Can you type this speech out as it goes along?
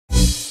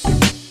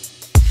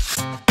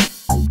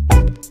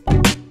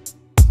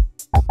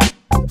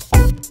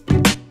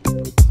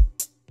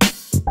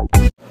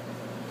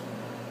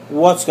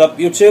What's up,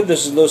 YouTube?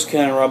 This is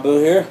LooseCannonRobu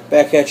here,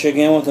 back at you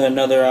again with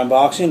another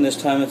unboxing.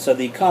 This time it's of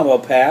the combo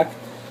pack,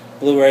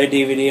 Blu-ray,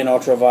 DVD, and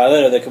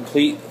Ultraviolet of the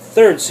complete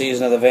third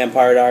season of the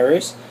Vampire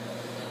Diaries.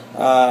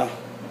 Bought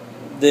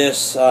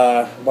this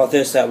at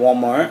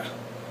Walmart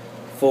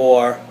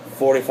for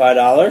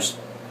 $45,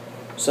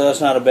 so that's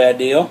not a bad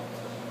deal.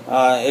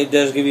 It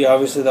does give you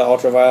obviously the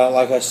Ultraviolet,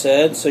 like I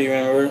said, so you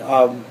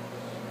remember.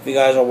 If you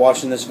guys are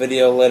watching this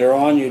video later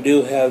on, you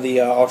do have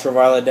the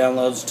Ultraviolet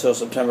downloads until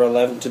September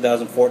 11,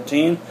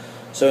 2014.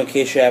 So in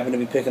case you happen to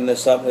be picking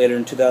this up later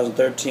in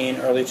 2013,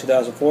 early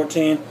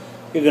 2014,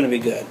 you're going to be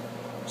good.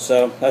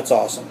 So that's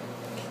awesome.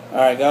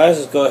 Alright guys,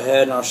 let's go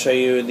ahead and I'll show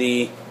you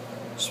the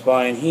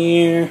spine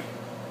here.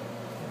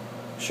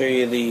 Show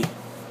you the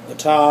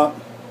top,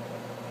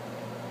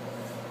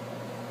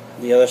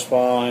 the other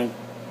spine,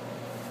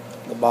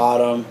 the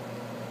bottom,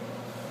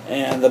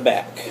 and the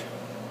back.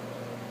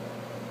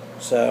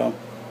 So,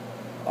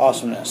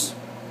 awesomeness.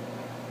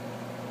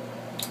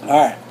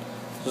 Alright,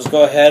 let's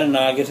go ahead and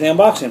get to the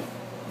unboxing.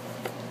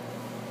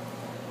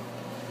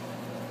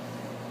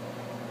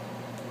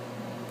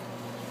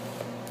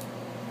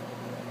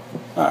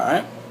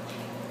 Alright,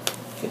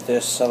 get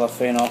this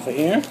cellophane off of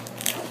here.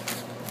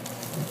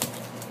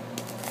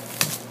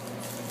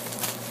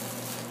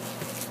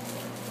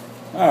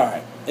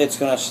 Alright, it's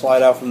going to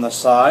slide out from the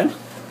side,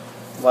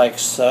 like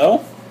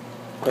so.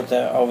 Put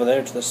that over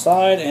there to the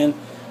side, and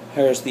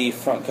here's the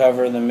front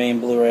cover of the main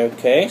Blu-ray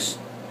case.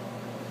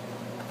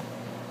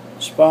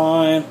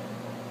 Spine,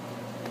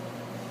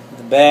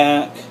 the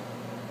back,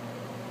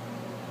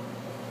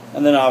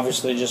 and then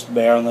obviously just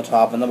bare on the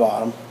top and the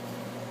bottom.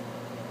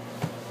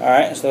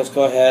 Alright, so let's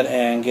go ahead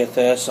and get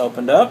this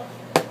opened up.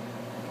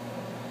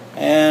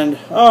 And,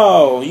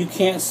 oh, you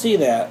can't see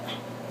that.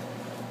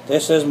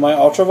 This is my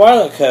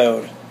Ultraviolet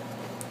code.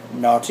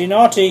 Naughty,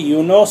 naughty,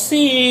 you no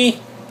see.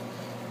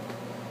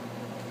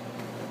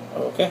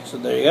 Okay, so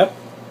there you go.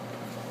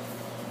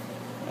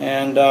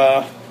 And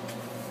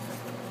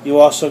you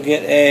also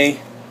get a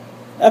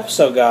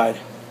episode guide.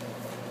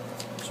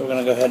 So we're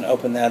going to go ahead and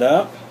open that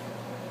up.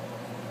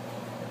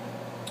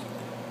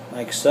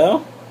 Like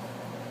so.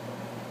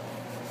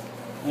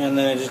 And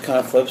then it just kind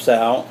of flips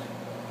out.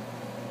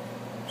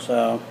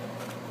 So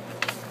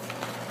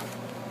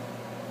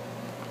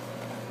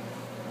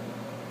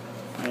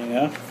there you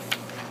go.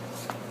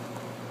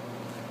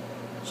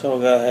 So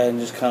we'll go ahead and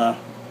just kind of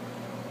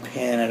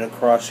pan it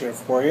across here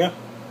for you.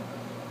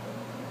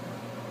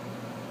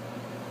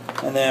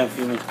 And then if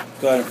you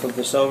go ahead and flip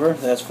this over,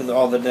 that's for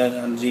all the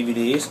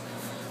DVDs.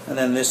 And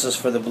then this is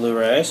for the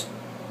Blu-rays.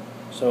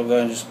 So we'll go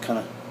ahead and just kind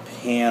of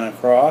pan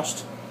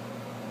across.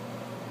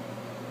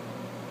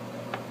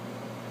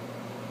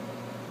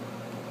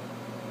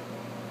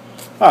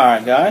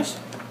 Alright guys.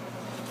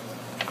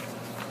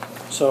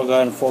 So we'll go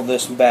ahead and fold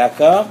this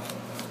back up.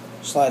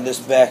 Slide this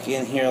back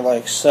in here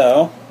like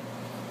so.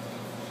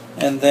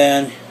 And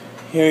then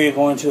here you're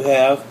going to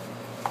have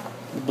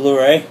the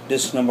Blu-ray,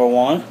 disc number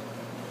 1.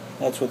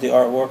 That's what the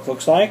artwork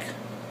looks like.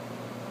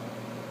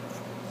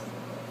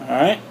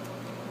 Alright.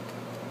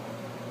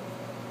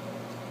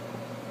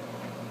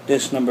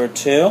 Disc number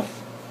 2.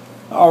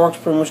 The artwork's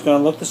pretty much going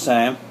to look the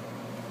same.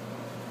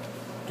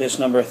 Disc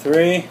number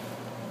 3.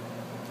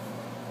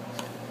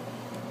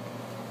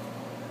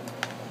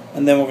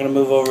 And then we're going to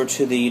move over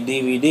to the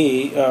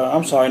DVD.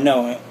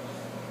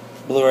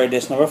 Blu-ray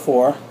disc number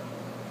 4.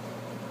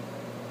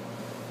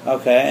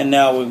 Okay, and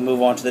now we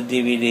move on to the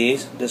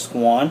DVDs. Disc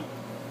 1.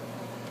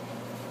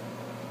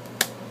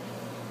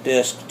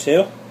 Disc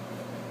 2,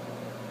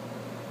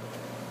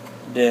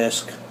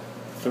 Disc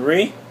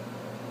 3,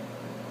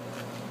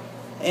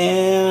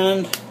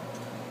 and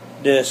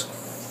Disc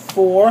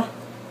 4,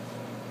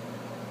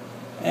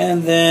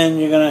 and then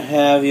you're going to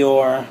have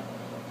your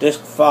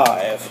Disc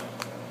 5.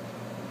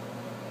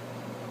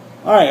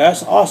 Alright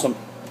guys, awesome.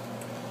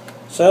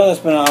 So that's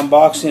been an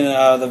unboxing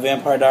of the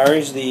Vampire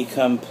Diaries, the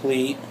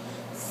complete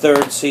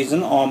third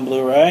season on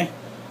Blu-ray,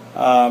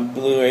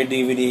 Blu-ray,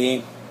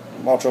 DVD,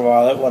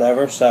 Ultraviolet,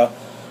 whatever. So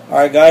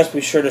alright guys,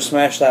 be sure to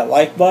smash that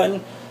like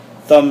button,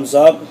 thumbs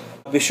up.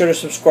 Be sure to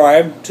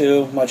subscribe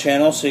to my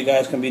channel so you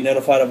guys can be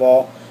notified of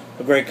all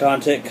the great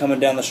content coming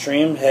down the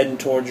stream, heading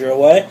towards your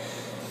way.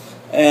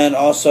 And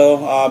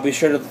also, be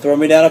sure to throw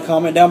me down a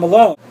comment down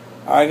below.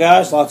 Alright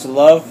guys, lots of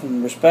love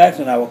and respect,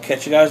 and I will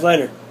catch you guys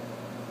later.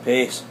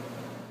 Peace.